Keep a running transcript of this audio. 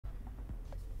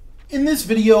In this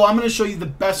video, I'm going to show you the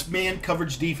best man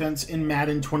coverage defense in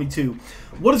Madden 22.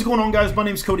 What is going on, guys? My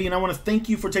name is Cody, and I want to thank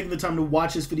you for taking the time to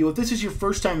watch this video. If this is your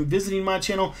first time visiting my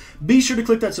channel, be sure to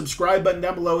click that subscribe button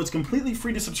down below. It's completely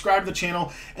free to subscribe to the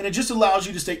channel, and it just allows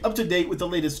you to stay up to date with the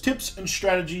latest tips and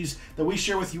strategies that we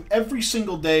share with you every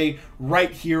single day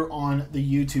right here on the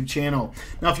YouTube channel.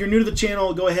 Now, if you're new to the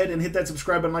channel, go ahead and hit that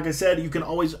subscribe button. Like I said, you can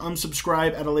always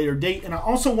unsubscribe at a later date. And I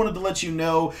also wanted to let you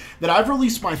know that I've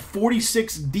released my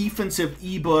 46 defensive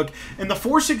ebook, and the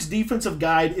 46 defensive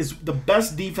guide is the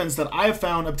best defense that I have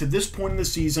found up to this point in the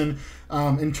season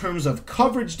in terms of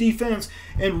coverage defense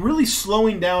and really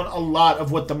slowing down a lot of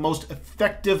what the most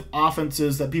effective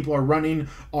offenses that people are running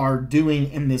are doing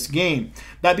in this game.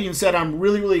 That being said, I'm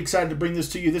really excited to bring this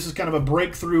to you. This is kind of a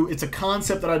breakthrough. It's a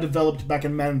concept that I developed back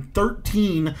in Madden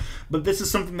 13, but this is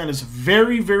something that is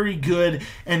very good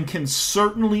and can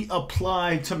certainly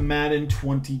apply to Madden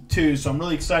 22. So I'm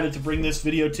really excited to bring this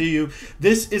video to you.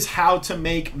 This is how to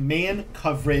make man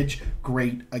coverage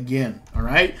great again. All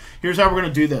right, here's how we're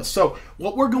going to do this. So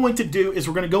what we're going to do is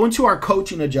we're going to go into our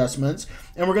coaching adjustments,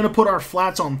 and we're going to put our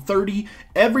flats on 30.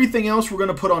 Everything else we're going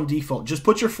to put on default. Just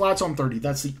put your flats on 30.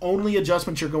 That's the only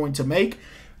adjustment you're going to make.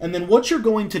 And then what you're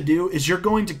going to do is you're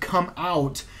going to come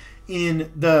out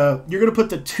in the, you're going to put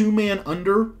the two-man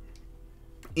under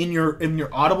in your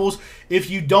audibles. If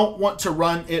you don't want to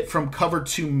run it from cover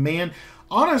to man,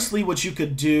 honestly, what you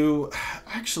could do,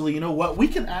 actually, you know what? We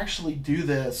can actually do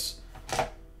this.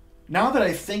 Now that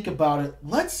I think about it,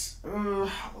 let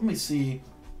me see.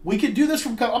 We could do this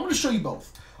from cover. I'm going to show you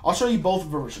both. I'll show you both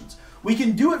versions. We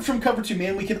can do it from cover to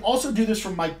man. We can also do this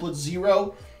from Mike Blitz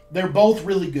 0. They're both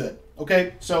really good.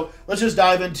 Okay, so let's just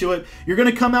dive into it. You're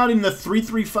going to come out in the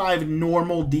 3-3-5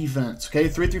 normal defense. Okay,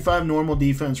 3-3-5 normal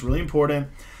defense, really important.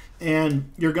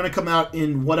 And you're going to come out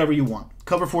in whatever you want.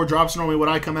 Cover 4 drops normally what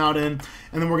I come out in,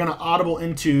 and then we're going to audible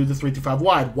into the 3-5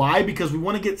 wide. Why? Because we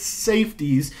want to get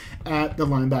safeties at the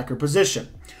linebacker position.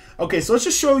 Okay, so let's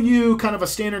just show you kind of a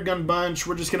standard gun bunch.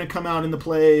 We're just going to come out in the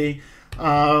play.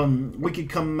 We could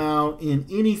come out in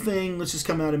anything. Let's just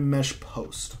come out in mesh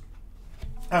post.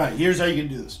 All right, here's how you can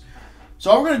do this. So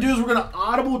all we're going to do is we're going to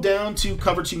audible down to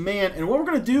cover 2 man, and what we're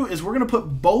going to do is we're going to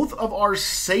put both of our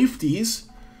safeties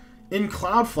in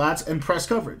cloud flats and press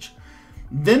coverage.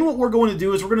 Then what we're going to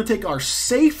do is we're going to take our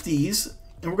safeties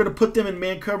and we're going to put them in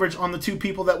man coverage on the two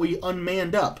people that we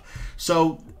unmanned up.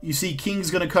 So you see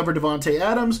King's going to cover Devontae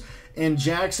Adams and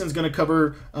Jackson's going to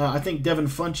cover, I think, Devin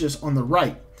Funchess on the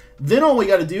right. Then all we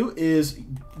got to do is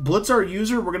blitz our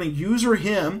user. We're going to user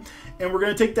him, and we're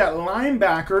going to take that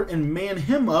linebacker and man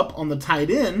him up on the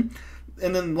tight end.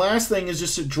 And then last thing is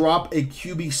just to drop a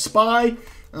QB spy.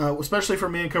 Especially for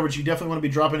man coverage, you definitely want to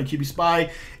be dropping a QB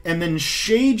spy, and then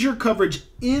shade your coverage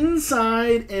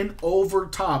inside and over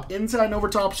top. Inside and over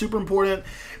top, super important.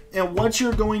 And what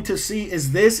you're going to see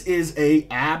is this is a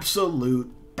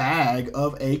absolute bag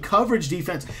of a coverage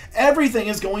defense. Everything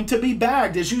is going to be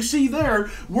bagged. As you see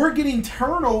there, we're getting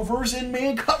turnovers in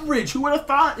man coverage. Who would have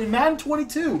thought in Madden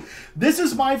 22? This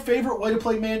is my favorite way to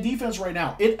play man defense right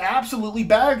now. It absolutely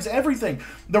bags everything.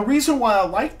 The reason why I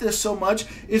like this so much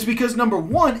is because, number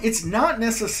one, it's not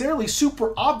necessarily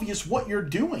super obvious what you're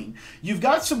doing. You've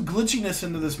got some glitchiness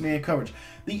into this man coverage.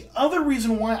 The other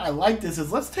reason why I like this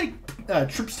is, let's take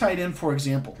trips tight end, for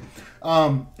example.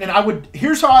 And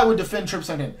here's how I would defend trips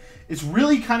tight end. It's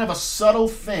really kind of a subtle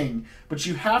thing, but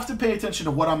you have to pay attention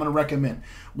to what I'm going to recommend.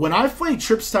 When I play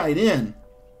trips tight end,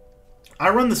 I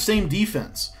run the same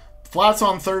defense. Flats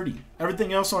on 30,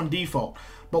 everything else on default.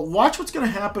 But watch what's going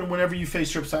to happen whenever you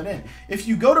face trips tight end. If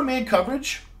you go to man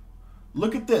coverage,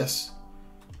 look at this.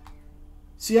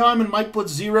 See how I'm in Mike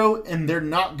Blitz 0 and they're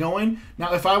not going?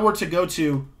 Now, if I were to go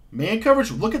to man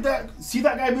coverage, look at that. See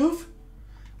that guy move?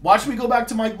 Watch me go back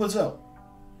to Mike Blitz 0.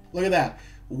 Look at that.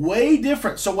 Way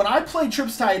different. So when I play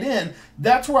trips tight end,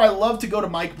 that's where I love to go to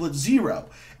Mike Blitz 0.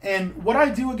 And what I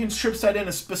do against trips tight end,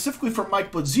 is specifically for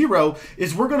Mike Blitz 0,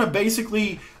 is we're going to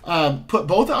basically put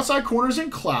both outside corners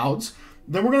in clouds.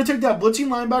 Then we're going to take that blitzing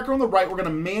linebacker on the right. We're going to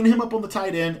man him up on the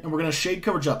tight end, and we're going to shade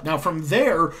coverage up. Now, from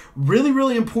there,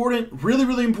 really important,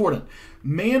 really important.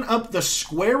 Man up the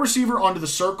square receiver onto the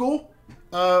circle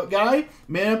guy.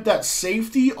 Man up that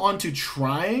safety onto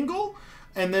triangle,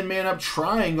 and then man up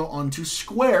triangle onto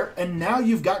square. And now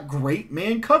you've got great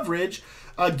man coverage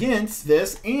against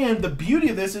this. And the beauty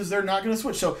of this is they're not going to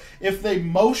switch. So if they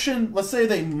motion, let's say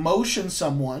they motion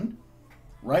someone,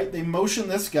 right? They motion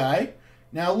this guy.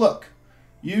 Now look.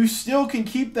 You still can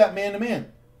keep that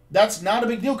man-to-man. That's not a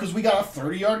big deal because we got a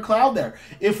 30-yard cloud there.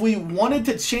 If we wanted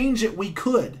to change it, we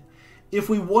could. If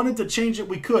we wanted to change it,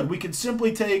 we could. We could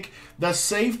simply take the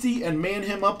safety and man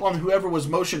him up on whoever was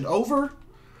motioned over.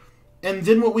 And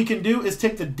then what we can do is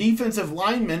take the defensive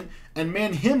lineman and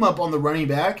man him up on the running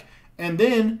back, and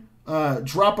then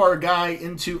drop our guy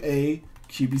into a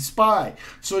QB spy.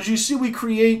 So as you see, we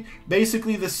create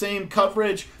basically the same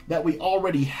coverage that we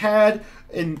already had.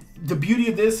 And the beauty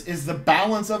of this is the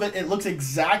balance of it. It looks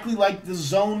exactly like the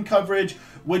zone coverage,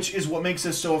 which is what makes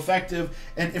this so effective.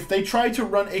 And if they try to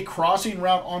run a crossing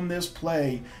route on this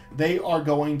play, they are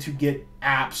going to get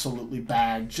absolutely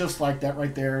bagged, just like that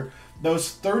right there.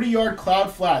 Those 30-yard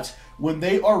cloud flats, when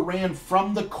they are ran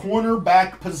from the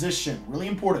cornerback position, really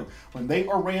important, when they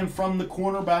are ran from the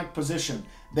cornerback position,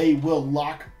 they will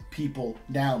lock people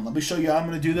down. Let me show you how I'm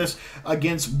going to do this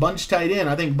against bunch tight end.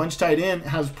 I think bunch tight end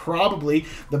has probably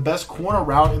the best corner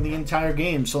route in the entire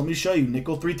game. So let me show you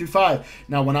nickel 3 through 5.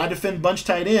 Now, when I defend bunch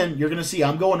tight end, you're going to see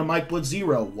I'm going to Mike Blitz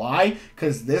 0. Why?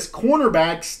 Because this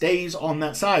cornerback stays on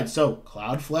that side. So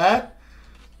cloud flat,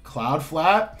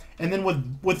 and then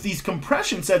with these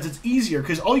compression sets, it's easier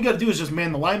because all you got to do is just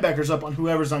man the linebackers up on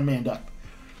whoever's unmanned up.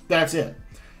 That's it.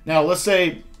 Now, let's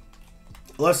say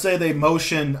they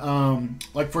motion,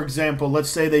 like for example, let's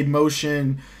say they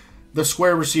motion the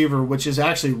square receiver, which is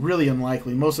actually really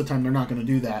unlikely. Most of the time, they're not going to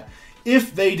do that.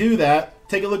 If they do that,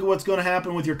 take a look at what's going to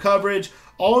happen with your coverage.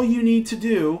 All you need to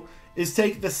do is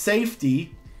take the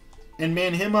safety and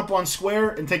man him up on square,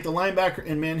 and take the linebacker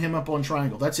and man him up on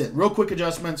triangle. That's it. Real quick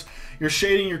adjustments. You're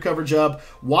shading your coverage up.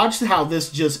 Watch how this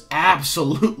just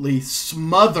absolutely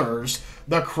smothers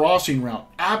the crossing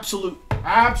route. Absolute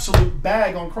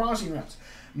bag on crossing routes.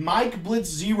 Mike Blitz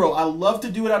 0. I love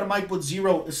to do it out of Mike Blitz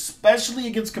 0, especially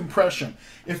against compression.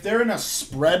 If they're in a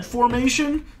spread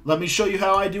formation, let me show you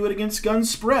how I do it against gun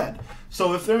spread.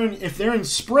 So if they're in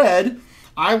spread,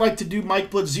 I like to do Mike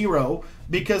Blitz 0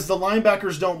 because the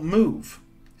linebackers don't move.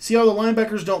 See how the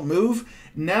linebackers don't move?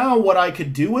 Now what I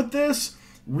could do with this,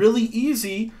 really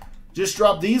easy, just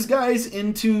drop these guys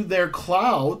into their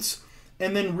clouds,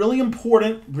 and then really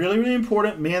important,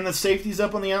 man the safeties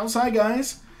up on the outside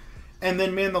guys, and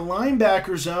then man the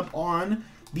linebackers up on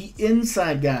the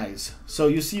inside guys. So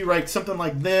you see, right, something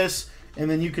like this,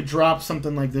 and then you could drop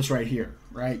something like this right here,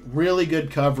 right? Really good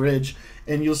coverage,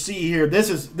 and you'll see here,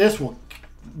 this will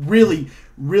really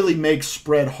make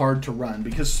spread hard to run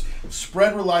because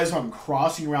spread relies on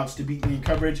crossing routes to beat me in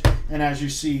coverage, and as you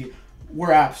see,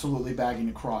 we're absolutely bagging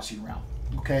a crossing route,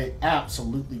 okay?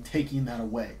 Absolutely taking that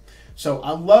away. So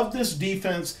I love this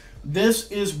defense.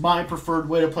 This is my preferred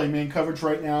way to play man coverage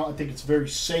right now. I think it's very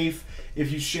safe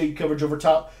if you shade coverage over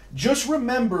top. Just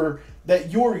remember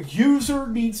that your user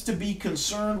needs to be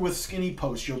concerned with skinny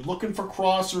posts. You're looking for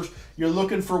crossers. You're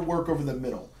looking for work over the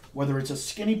middle, whether it's a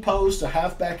skinny post, a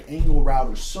halfback angle route,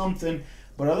 or something.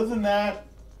 But other than that,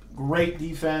 great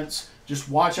defense. Just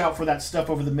watch out for that stuff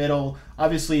over the middle.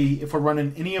 Obviously, if we're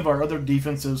running any of our other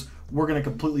defenses, we're going to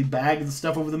completely bag the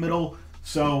stuff over the middle.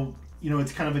 So, you know,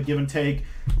 it's kind of a give and take.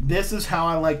 This is how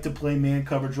I like to play man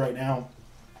coverage right now.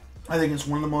 I think it's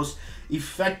one of the most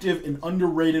effective and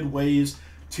underrated ways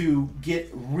to get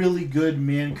really good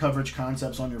man coverage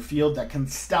concepts on your field that can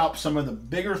stop some of the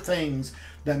bigger things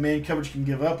that man coverage can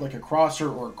give up, like a crosser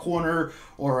or a corner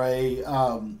or a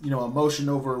a motion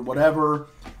over whatever.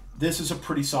 This is a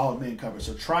pretty solid man coverage.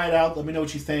 So try it out. Let me know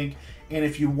what you think. And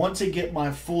if you want to get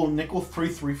my full nickel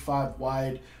 3-3-5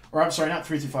 wide, or I'm sorry, not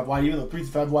 3-3-5 wide, even though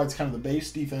 3-3-5 wide is kind of the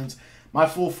base defense, my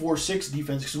full 4-6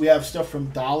 defense, because we have stuff from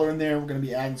dollar in there. We're going to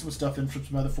be adding some stuff in from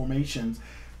some other formations.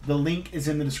 The link is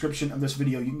in the description of this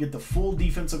video. You can get the full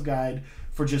defensive guide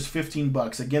for just 15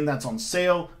 bucks. Again, that's on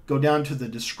sale. Go down to the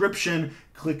description,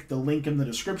 click the link in the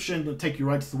description. It'll take you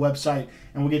right to the website,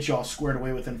 and we'll get you all squared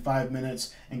away within 5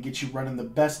 minutes and get you running the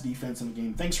best defense in the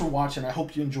game. Thanks for watching. I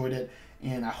hope you enjoyed it,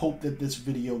 and I hope that this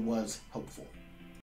video was helpful.